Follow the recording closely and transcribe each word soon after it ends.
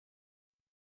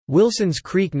Wilson's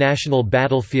Creek National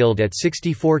Battlefield at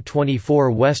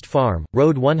 6424 West Farm,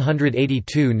 Road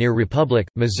 182 near Republic,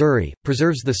 Missouri,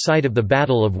 preserves the site of the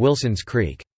Battle of Wilson's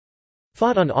Creek.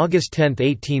 Fought on August 10,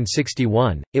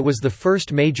 1861, it was the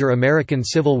first major American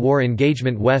Civil War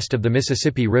engagement west of the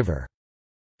Mississippi River.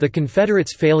 The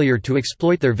Confederates' failure to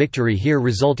exploit their victory here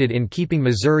resulted in keeping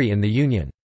Missouri in the Union.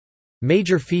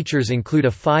 Major features include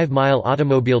a 5-mile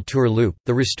automobile tour loop,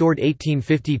 the restored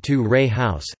 1852 Ray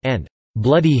House, and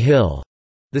Bloody Hill,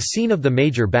 the scene of the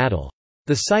major battle.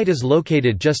 The site is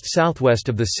located just southwest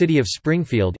of the city of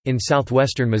Springfield, in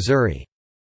southwestern Missouri.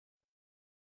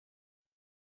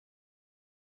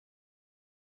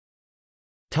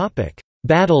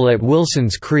 Battle at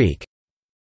Wilson's Creek.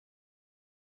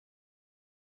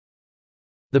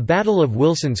 The Battle of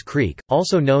Wilson's Creek,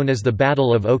 also known as the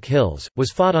Battle of Oak Hills,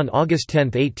 was fought on August 10,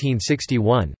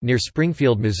 1861, near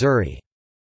Springfield, Missouri.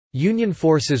 Union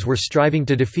forces were striving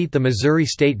to defeat the Missouri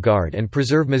State Guard and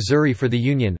preserve Missouri for the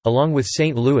Union, along with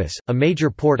St. Louis, a major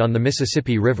port on the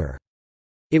Mississippi River.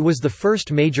 It was the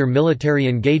first major military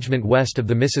engagement west of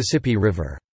the Mississippi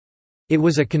River. It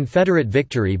was a Confederate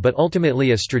victory but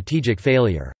ultimately a strategic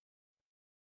failure.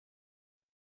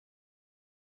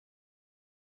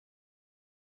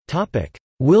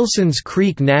 Wilson's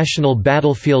Creek National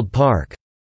Battlefield Park.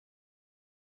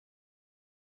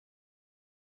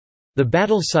 The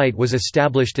battle site was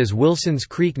established as Wilson's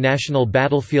Creek National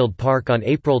Battlefield Park on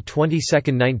April 22,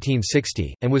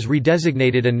 1960, and was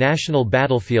redesignated a national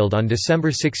battlefield on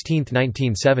December 16,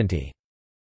 1970.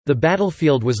 The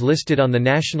battlefield was listed on the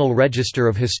National Register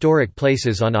of Historic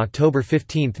Places on October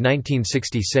 15,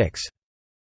 1966.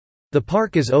 The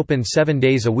park is open 7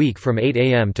 days a week from 8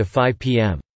 a.m. to 5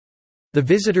 p.m. The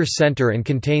visitor center and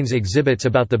contains exhibits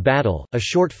about the battle, a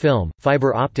short film,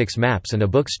 fiber optics maps and a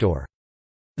bookstore.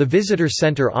 The visitor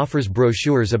center offers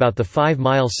brochures about the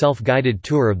 5-mile self-guided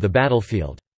tour of the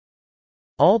battlefield.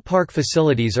 All park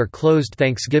facilities are closed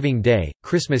Thanksgiving Day,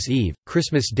 Christmas Eve,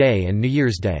 Christmas Day and New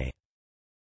Year's Day.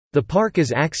 The park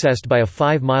is accessed by a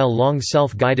 5-mile-long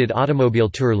self-guided automobile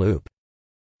tour loop.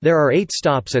 There are 8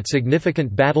 stops at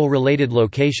significant battle-related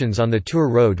locations on the tour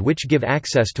road which give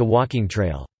access to walking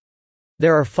trail.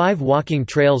 There are 5 walking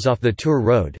trails off the tour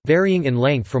road, varying in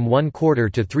length from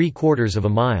 1/4 to 3/4 of a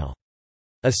mile.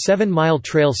 A 7-mile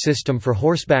trail system for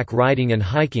horseback riding and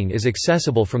hiking is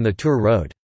accessible from the tour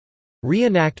road.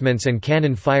 Reenactments and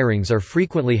cannon firings are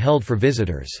frequently held for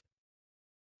visitors.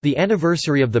 The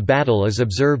anniversary of the battle is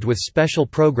observed with special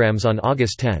programs on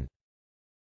August 10.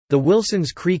 The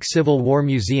Wilson's Creek Civil War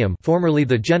Museum, formerly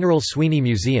the General Sweeney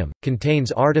Museum,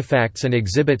 contains artifacts and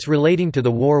exhibits relating to the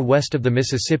war west of the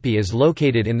Mississippi is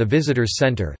located in the Visitors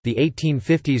Center. The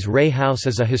 1850s Ray House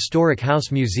is a historic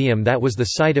house museum that was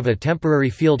the site of a temporary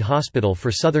field hospital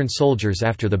for Southern soldiers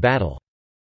after the battle.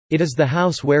 It is the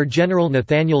house where General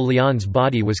Nathaniel Lyon's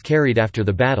body was carried after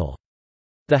the battle.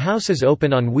 The house is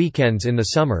open on weekends in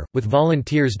the summer, with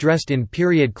volunteers dressed in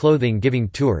period clothing giving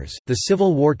tours. The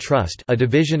Civil War Trust, a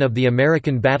division of the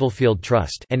American Battlefield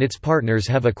Trust, and its partners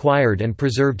have acquired and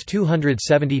preserved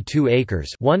 272 acres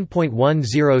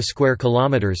 (1.10 square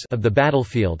kilometers) of the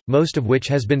battlefield, most of which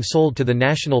has been sold to the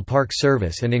National Park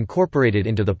Service and incorporated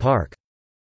into the park.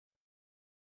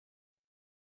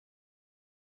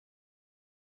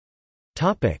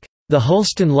 Topic: The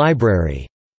Hulston Library.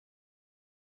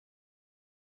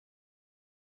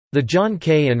 The John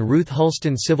K. and Ruth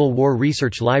Hulston Civil War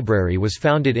Research Library was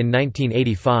founded in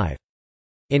 1985.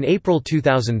 In April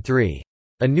 2003,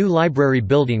 a new library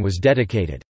building was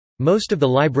dedicated. Most of the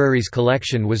library's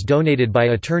collection was donated by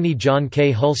attorney John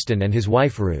K. Hulston and his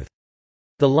wife Ruth.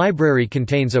 The library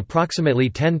contains approximately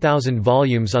 10,000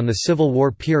 volumes on the Civil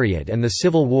War period and the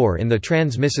Civil War in the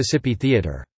Trans-Mississippi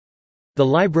Theater. The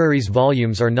library's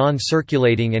volumes are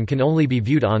non-circulating and can only be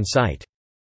viewed on-site.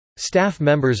 Staff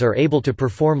members are able to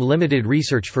perform limited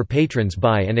research for patrons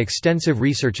by and extensive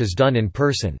research is done in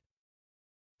person.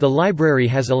 The library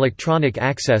has electronic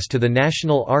access to the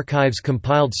National Archives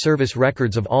compiled service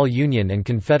records of all Union and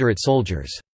Confederate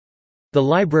soldiers. The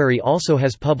library also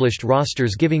has published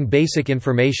rosters giving basic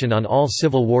information on all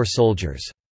Civil War soldiers.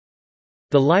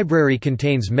 The library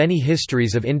contains many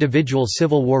histories of individual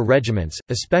Civil War regiments,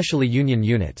 especially Union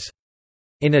units.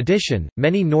 In addition,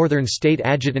 many Northern state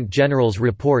adjutant generals'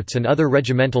 reports and other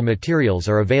regimental materials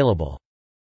are available.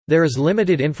 There is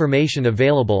limited information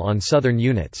available on Southern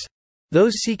units.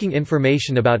 Those seeking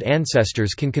information about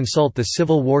ancestors can consult the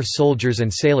Civil War Soldiers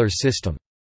and Sailors system.